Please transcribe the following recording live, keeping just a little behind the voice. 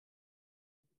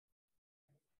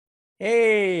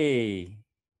Hey,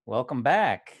 welcome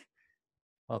back.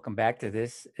 Welcome back to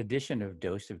this edition of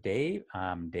Dose of Dave.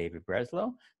 I'm David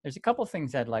Breslow. There's a couple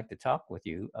things I'd like to talk with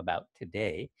you about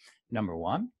today. Number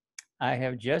one, I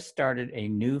have just started a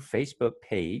new Facebook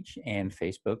page and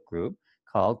Facebook group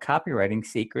called Copywriting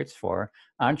Secrets for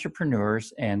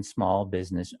Entrepreneurs and Small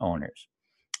Business Owners.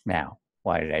 Now,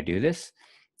 why did I do this?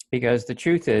 Because the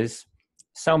truth is,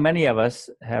 so many of us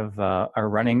are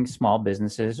running small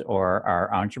businesses or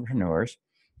are entrepreneurs,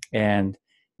 and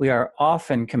we are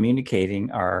often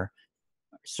communicating our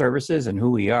services and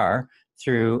who we are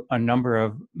through a number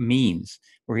of means.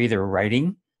 We're either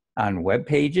writing on web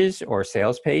pages or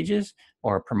sales pages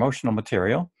or promotional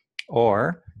material,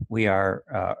 or we are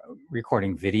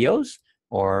recording videos,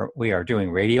 or we are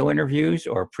doing radio interviews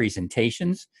or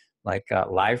presentations like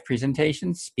live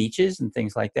presentations, speeches, and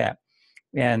things like that.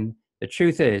 And the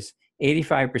truth is,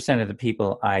 85% of the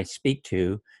people I speak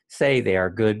to say they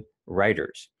are good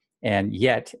writers. And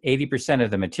yet 80% of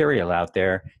the material out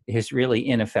there is really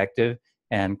ineffective.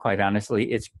 And quite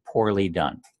honestly, it's poorly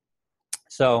done.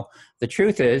 So the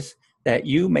truth is that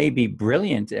you may be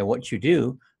brilliant at what you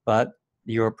do, but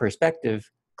your prospective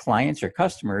clients or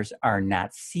customers are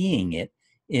not seeing it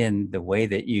in the way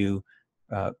that you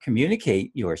communicate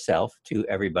yourself to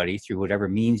everybody through whatever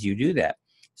means you do that.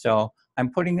 So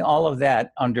I'm putting all of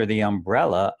that under the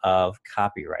umbrella of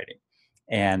copywriting.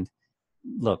 And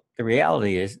look, the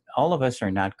reality is all of us are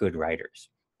not good writers,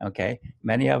 okay?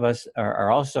 Many of us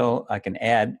are also, I can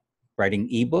add, writing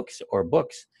ebooks or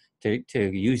books to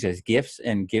use as gifts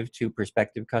and give to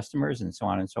prospective customers and so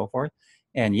on and so forth.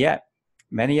 And yet,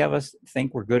 many of us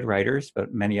think we're good writers,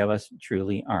 but many of us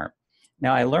truly aren't.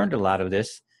 Now, I learned a lot of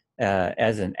this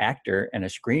as an actor and a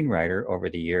screenwriter over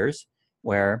the years,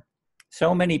 where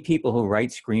so many people who write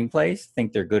screenplays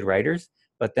think they're good writers,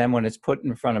 but then when it's put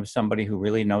in front of somebody who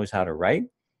really knows how to write,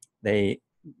 they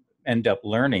end up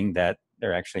learning that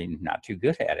they're actually not too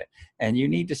good at it. And you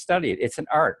need to study it. It's an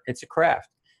art, it's a craft.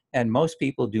 And most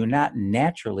people do not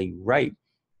naturally write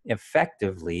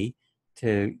effectively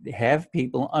to have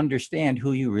people understand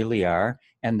who you really are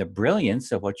and the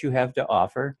brilliance of what you have to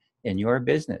offer in your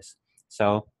business.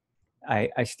 So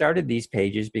I started these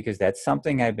pages because that's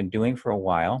something I've been doing for a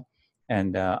while,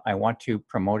 and I want to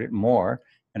promote it more,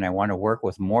 and I want to work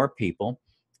with more people,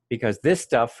 because this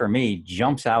stuff for me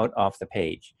jumps out off the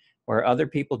page where other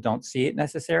people don't see it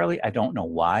necessarily. I don't know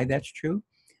why that's true,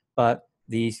 but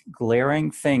these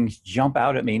glaring things jump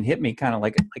out at me and hit me kind of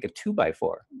like a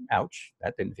 2x4. Ouch,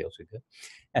 that didn't feel so good.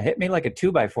 It hit me like a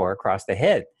 2x4 across the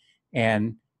head.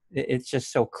 And it's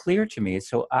just so clear to me. It's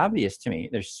so obvious to me.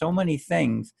 There's so many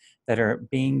things that are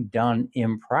being done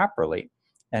improperly.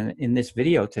 And in this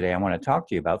video today, I want to talk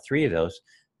to you about 3 of those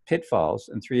pitfalls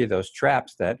and 3 of those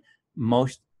traps that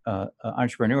most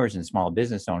entrepreneurs and small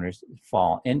business owners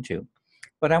fall into.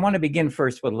 But I want to begin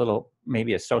first with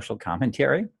maybe a social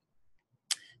commentary.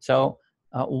 So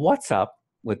what's up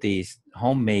with these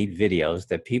homemade videos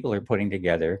that people are putting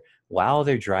together while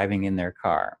they're driving in their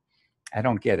car? I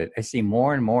don't get it. I see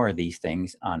more and more of these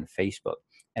things on Facebook,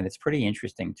 and it's pretty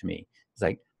interesting to me. It's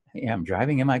like, hey, I'm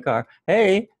driving in my car.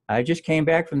 Hey, I just came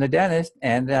back from the dentist,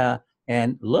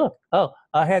 and look, oh,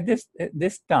 I had this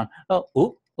done.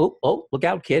 Oh, look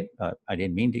out, kid! I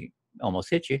didn't mean to almost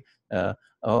hit you.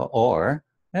 Or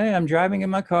hey, I'm driving in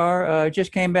my car.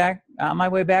 Just came back on my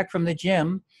way back from the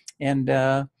gym, and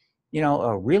a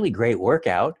really great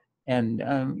workout. And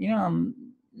I'm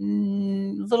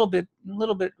a little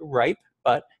bit ripe,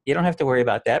 but you don't have to worry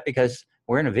about that because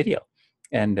we're in a video.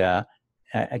 And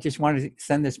I just wanted to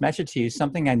send this message to you.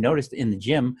 Something I noticed in the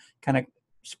gym kind of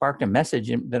sparked a message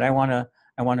that I want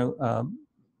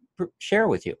to share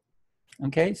with you.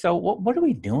 Okay, so what are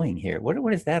we doing here?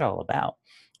 What is that all about?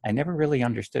 I never really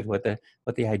understood what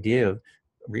the idea of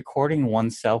recording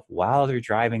oneself while they're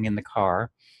driving in the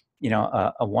car,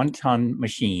 a 1-ton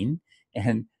machine,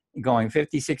 and going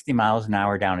 50, 60 miles an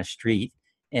hour down a street,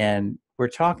 and we're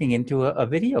talking into a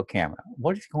video camera.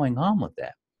 What is going on with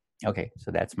that? Okay, so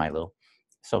that's my little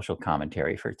social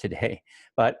commentary for today.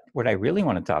 But what I really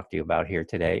want to talk to you about here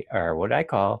today are what I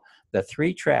call the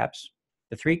 3 traps,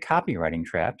 the 3 copywriting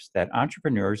traps that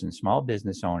entrepreneurs and small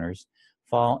business owners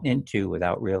fall into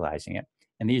without realizing it.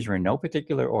 And these are in no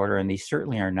particular order, and these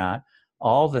certainly are not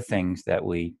all the things that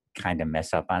we kind of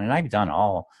mess up on. And I've done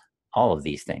all of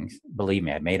these things. Believe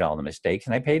me, I've made all the mistakes,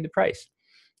 and I paid the price.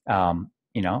 A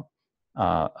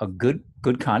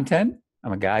good content.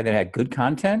 I'm a guy that had good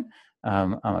content.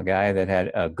 I'm a guy that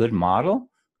had a good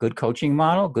model, good coaching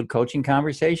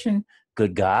conversation,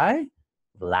 good guy,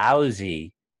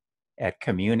 lousy at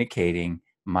communicating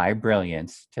my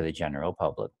brilliance to the general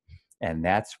public. And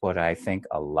that's what I think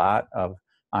a lot of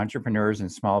entrepreneurs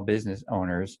and small business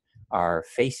owners are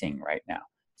facing right now.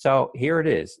 So here it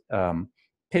is,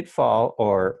 pitfall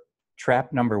or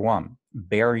trap number one,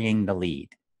 burying the lead.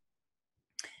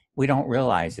 We don't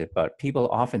realize it, but people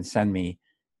often send me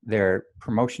their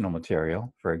promotional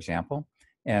material, for example,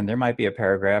 and there might be a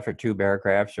paragraph or two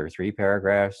paragraphs or three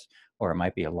paragraphs, or it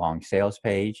might be a long sales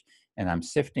page. And I'm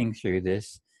sifting through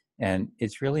this, and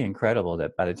it's really incredible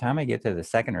that by the time I get to the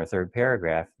second or third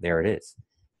paragraph, there it is.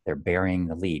 They're burying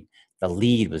the lead. The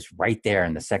lead was right there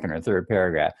in the second or third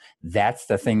paragraph. That's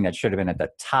the thing that should have been at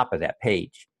the top of that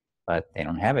page, but they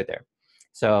don't have it there.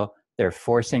 So they're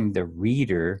forcing the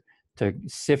reader to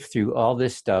sift through all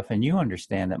this stuff. And you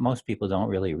understand that most people don't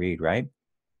really read, right?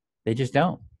 They just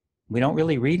don't. We don't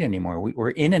really read anymore.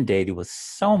 We're inundated with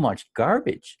so much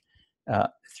garbage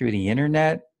through the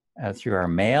internet, through our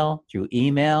mail, through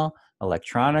email,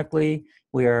 electronically.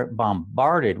 We are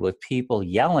bombarded with people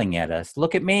yelling at us,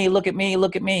 look at me, look at me,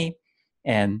 look at me.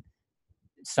 And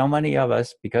so many of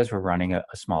us, because we're running a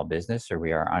small business or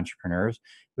we are entrepreneurs,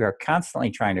 we are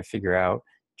constantly trying to figure out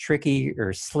tricky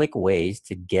or slick ways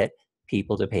to get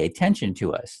people to pay attention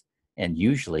to us. And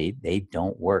usually they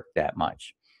don't work that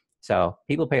much. So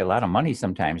people pay a lot of money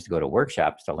sometimes to go to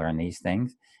workshops to learn these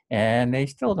things, and they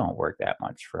still don't work that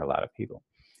much for a lot of people.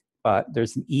 But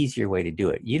there's an easier way to do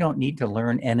it. You don't need to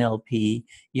learn NLP.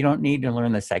 You don't need to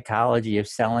learn the psychology of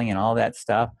selling and all that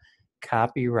stuff.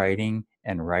 Copywriting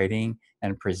and writing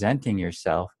and presenting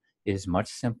yourself is much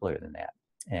simpler than that.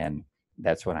 And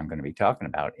that's what I'm going to be talking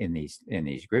about in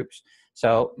these groups.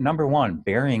 So number one,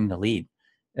 burying the lead.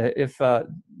 If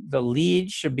the lead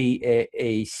should be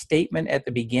a statement at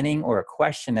the beginning or a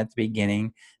question at the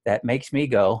beginning that makes me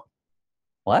go,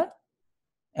 what?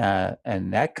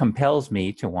 And that compels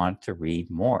me to want to read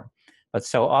more. But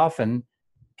so often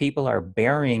people are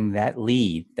burying that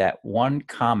lead, that one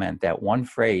comment, that one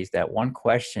phrase, that one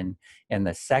question in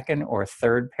the second or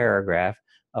third paragraph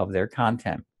of their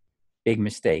content. Big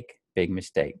mistake, big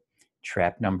mistake.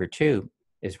 Trap number two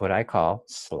is what I call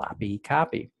sloppy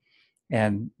copy.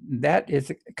 And that is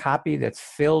a copy that's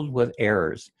filled with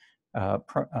errors,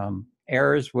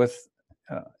 errors with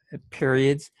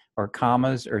periods or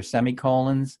commas or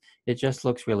semicolons. It just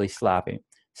looks really sloppy.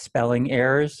 Spelling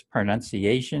errors,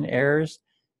 pronunciation errors.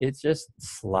 It's just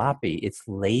sloppy. It's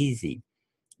lazy.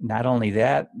 Not only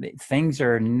that, things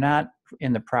are not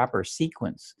in the proper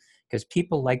sequence because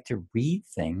people like to read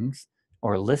things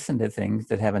or listen to things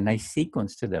that have a nice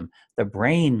sequence to them. The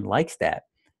brain likes that.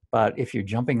 But if you're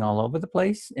jumping all over the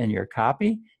place in your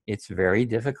copy, it's very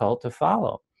difficult to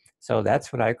follow. So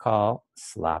that's what I call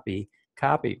sloppy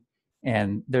copy.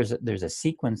 And there's a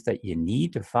sequence that you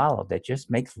need to follow that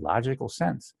just makes logical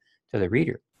sense to the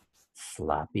reader.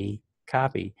 Sloppy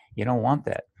copy. You don't want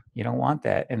that. You don't want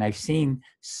that. And I've seen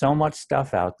so much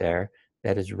stuff out there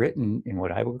that is written in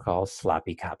what I would call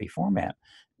sloppy copy format.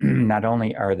 Not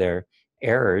only are there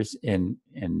errors in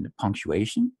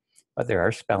punctuation, but there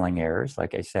are spelling errors,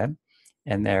 like I said,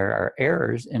 and there are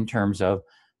errors in terms of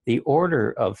the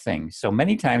order of things. So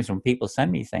many times when people send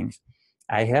me things,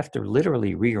 I have to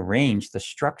literally rearrange the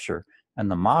structure and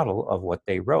the model of what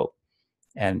they wrote.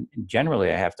 And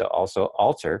generally, I have to also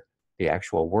alter the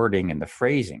actual wording and the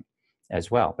phrasing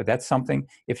as well. But that's something,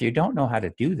 if you don't know how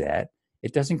to do that,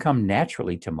 it doesn't come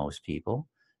naturally to most people.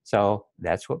 So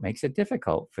that's what makes it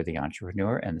difficult for the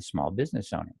entrepreneur and the small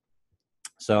business owner.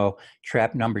 So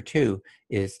trap number two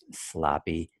is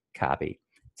sloppy copy.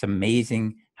 It's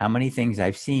amazing how many things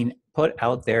I've seen put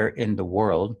out there in the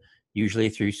world, usually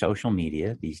through social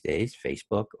media these days,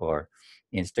 Facebook or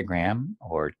Instagram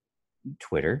or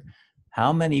Twitter.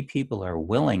 How many people are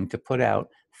willing to put out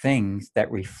things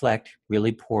that reflect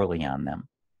really poorly on them?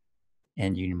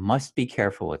 And you must be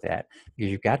careful with that because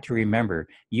you've got to remember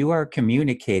you are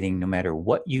communicating no matter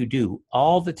what you do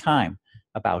all the time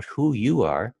about who you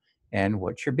are and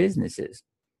what your business is.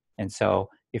 And so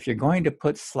if you're going to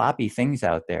put sloppy things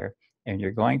out there and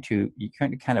you're going to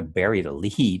kind of bury the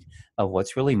lead of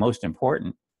what's really most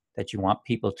important that you want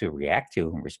people to react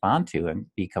to and respond to and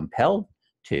be compelled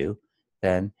to,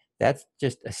 then that's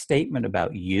just a statement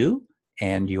about you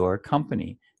and your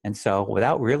company. And so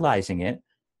without realizing it,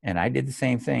 and I did the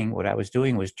same thing, what I was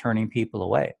doing was turning people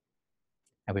away.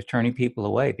 I was turning people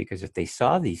away because if they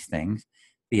saw these things,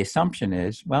 the assumption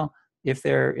is, well, if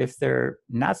they're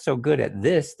not so good at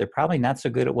this, they're probably not so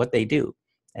good at what they do.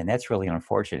 And that's really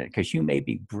unfortunate because you may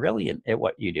be brilliant at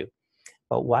what you do.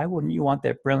 But why wouldn't you want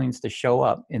that brilliance to show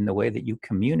up in the way that you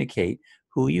communicate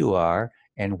who you are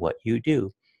and what you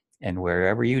do? And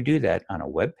wherever you do that, on a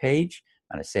web page,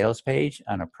 on a sales page,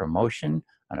 on a promotion,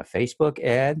 on a Facebook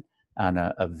ad, on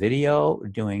a video,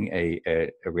 doing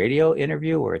a radio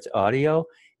interview, or it's audio.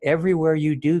 Everywhere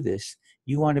you do this,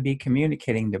 you want to be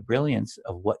communicating the brilliance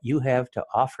of what you have to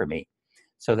offer me,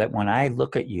 so that when I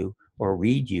look at you or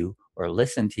read you or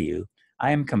listen to you,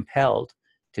 I am compelled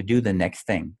to do the next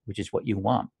thing, which is what you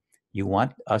want. You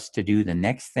want us to do the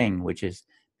next thing, which is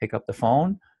pick up the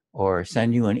phone or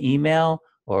send you an email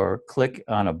or click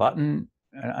on a button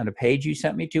on a page you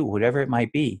sent me to, whatever it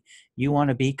might be. You want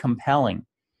to be compelling.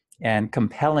 And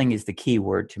compelling is the key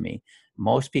word to me.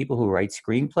 Most people who write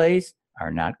screenplays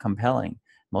are not compelling.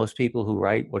 Most people who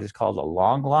write what is called a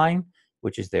long line,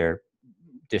 which is their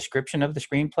description of the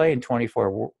screenplay in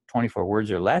 24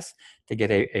 words or less to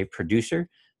get a producer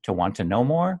to want to know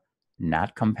more,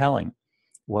 not compelling.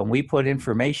 When we put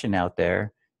information out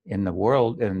there in the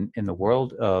world, in the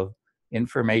world of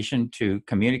information to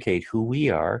communicate who we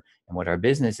are and what our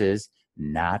business is,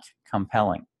 not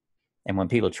compelling. And when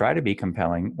people try to be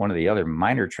compelling, one of the other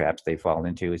minor traps they fall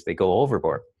into is they go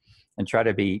overboard and try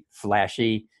to be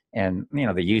flashy and,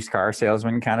 the used car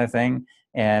salesman kind of thing.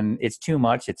 And it's too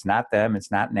much. It's not them.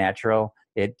 It's not natural.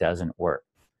 It doesn't work.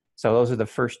 So those are the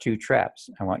first two traps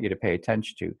I want you to pay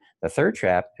attention to. The third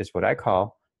trap is what I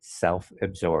call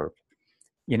self-absorbed.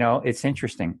 It's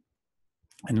interesting.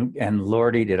 And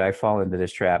Lordy, did I fall into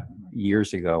this trap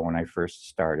years ago when I first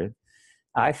started.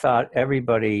 I thought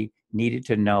everybody needed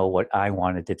to know what I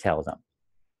wanted to tell them.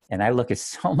 And I look at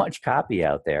so much copy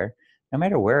out there, no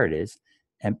matter where it is,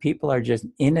 and people are just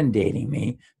inundating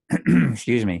me,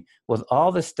 excuse me, with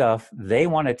all the stuff they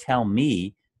want to tell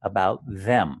me about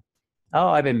them. Oh,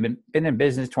 I've been in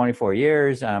business 24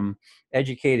 years. I'm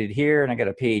educated here, and I got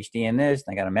a PhD in this,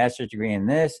 and I got a master's degree in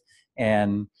this.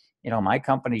 And, my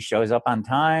company shows up on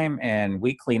time, and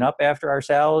we clean up after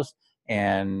ourselves,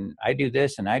 and I do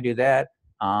this and I do that,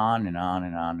 on and on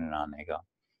and on and on they go.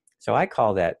 So I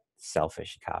call that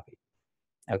selfish copy.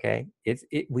 Okay.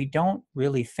 We don't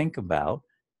really think about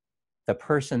the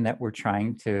person that we're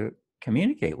trying to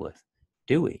communicate with,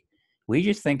 do we? We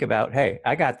just think about, hey,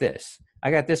 I got this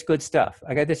good stuff.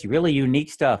 I got this really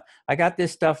unique stuff. I got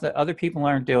this stuff that other people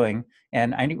aren't doing.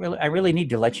 And I really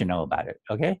need to let you know about it.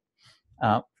 Okay.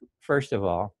 First of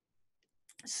all,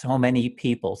 so many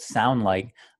people sound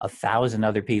like 1,000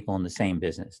 other people in the same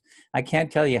business. I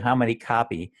can't tell you how many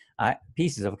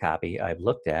pieces of copy I've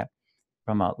looked at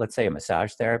from let's say a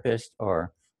massage therapist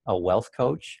or a wealth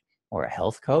coach or a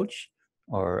health coach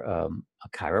or a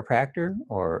chiropractor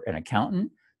or an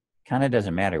accountant. Kind of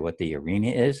doesn't matter what the arena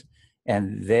is.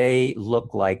 And they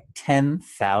look like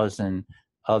 10,000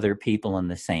 other people in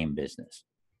the same business.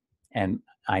 And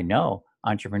I know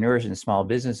entrepreneurs and small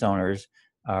business owners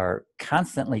are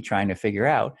constantly trying to figure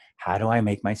out, how do I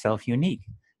make myself unique?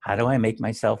 How do I make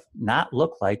myself not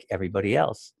look like everybody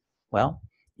else? Well,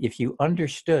 if you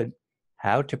understood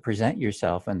how to present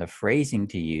yourself and the phrasing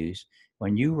to use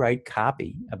when you write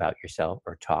copy about yourself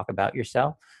or talk about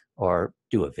yourself or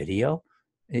do a video,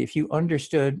 if you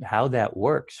understood how that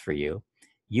works for you,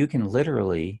 you can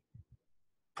literally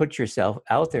put yourself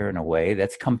out there in a way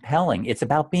that's compelling. It's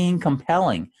about being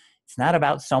compelling. It's not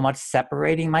about so much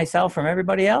separating myself from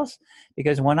everybody else,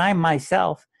 because when I'm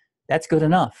myself, that's good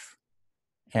enough.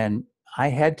 And I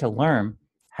had to learn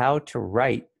how to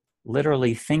write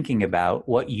literally thinking about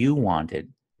what you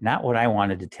wanted, not what I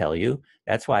wanted to tell you.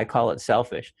 That's why I call it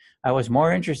selfish. I was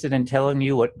more interested in telling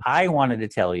you what I wanted to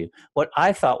tell you, what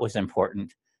I thought was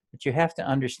important. But you have to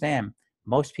understand,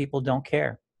 most people don't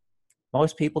care.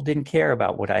 Most people didn't care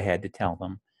about what I had to tell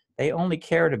them. They only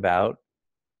cared about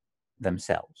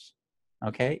themselves.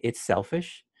 Okay? It's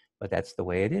selfish, but that's the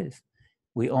way it is.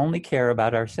 We only care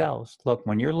about ourselves. Look,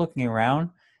 when you're looking around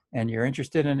and you're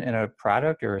interested in a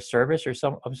product or a service or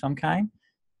of some kind,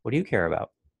 what do you care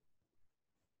about?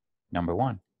 Number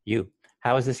one, you.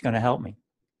 How is this going to help me?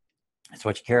 That's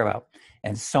what you care about.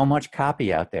 And so much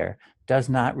copy out there does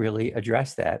not really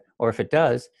address that. Or if it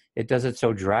does it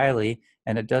so dryly,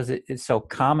 and it does it so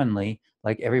commonly,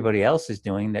 like everybody else is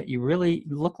doing, that you really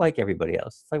look like everybody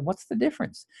else. It's like, what's the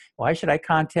difference? Why should I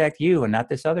contact you and not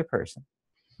this other person?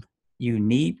 You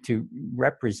need to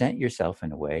represent yourself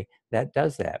in a way that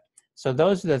does that. So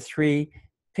those are the three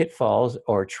pitfalls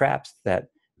or traps that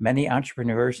many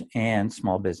entrepreneurs and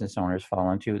small business owners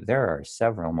fall into. There are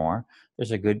several more.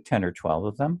 There's a good 10 or 12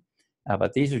 of them.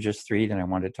 But these are just three that I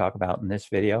wanted to talk about in this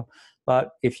video.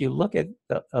 But if you look at,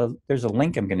 there's a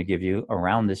link I'm going to give you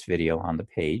around this video on the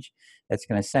page that's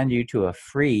going to send you to a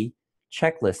free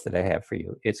checklist that I have for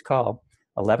you. It's called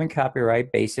 11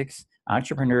 Copyright Basics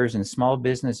Entrepreneurs and Small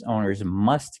Business Owners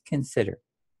Must Consider.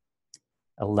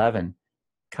 11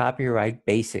 Copyright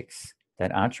Basics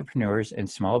that entrepreneurs and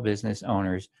small business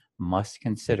owners must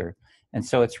consider. And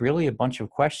so it's really a bunch of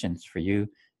questions for you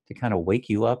to kind of wake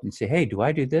you up and say, hey, do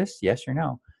I do this? Yes or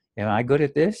no? Am I good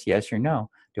at this? Yes or no?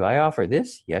 Do I offer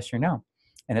this? Yes or no?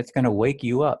 And it's going to wake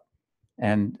you up.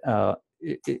 And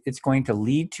it's going to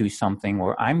lead to something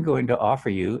where I'm going to offer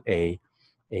you a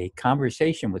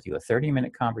conversation with you, a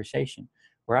 30-minute conversation,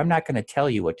 where I'm not going to tell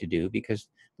you what to do because,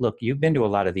 look, you've been to a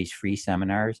lot of these free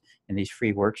seminars and these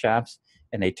free workshops,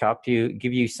 and they talk to you,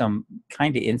 give you some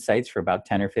kind of insights for about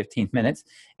 10 or 15 minutes,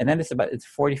 and then it's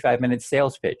 45-minute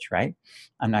sales pitch, right?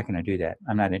 I'm not going to do that.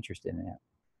 I'm not interested in that.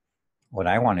 What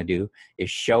I want to do is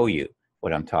show you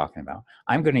what I'm talking about.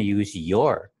 I'm going to use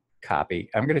your copy.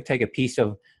 I'm going to take a piece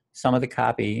of some of the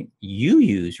copy you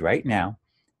use right now,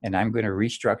 and I'm going to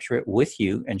restructure it with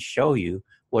you and show you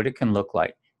what it can look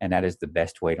like. And that is the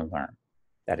best way to learn.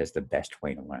 That is the best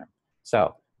way to learn.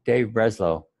 So, Dave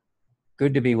Breslow,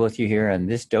 good to be with you here on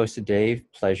this Dose of Dave.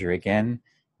 Pleasure again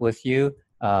with you.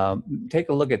 Take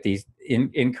a look at these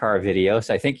in-car videos.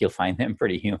 I think you'll find them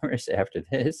pretty humorous after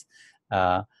this.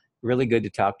 Really good to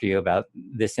talk to you about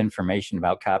this information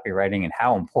about copywriting and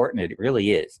how important it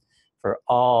really is for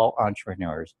all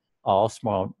entrepreneurs, all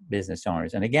small business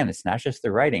owners. And again, it's not just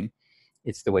the writing,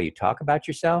 it's the way you talk about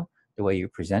yourself, the way you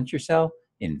present yourself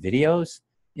in videos,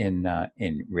 in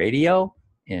radio,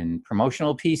 in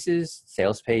promotional pieces,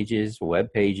 sales pages,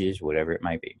 web pages, whatever it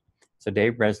might be. So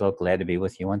Dave Breslow, glad to be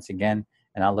with you once again.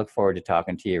 And I'll look forward to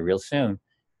talking to you real soon.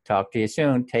 Talk to you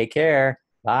soon. Take care.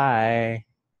 Bye.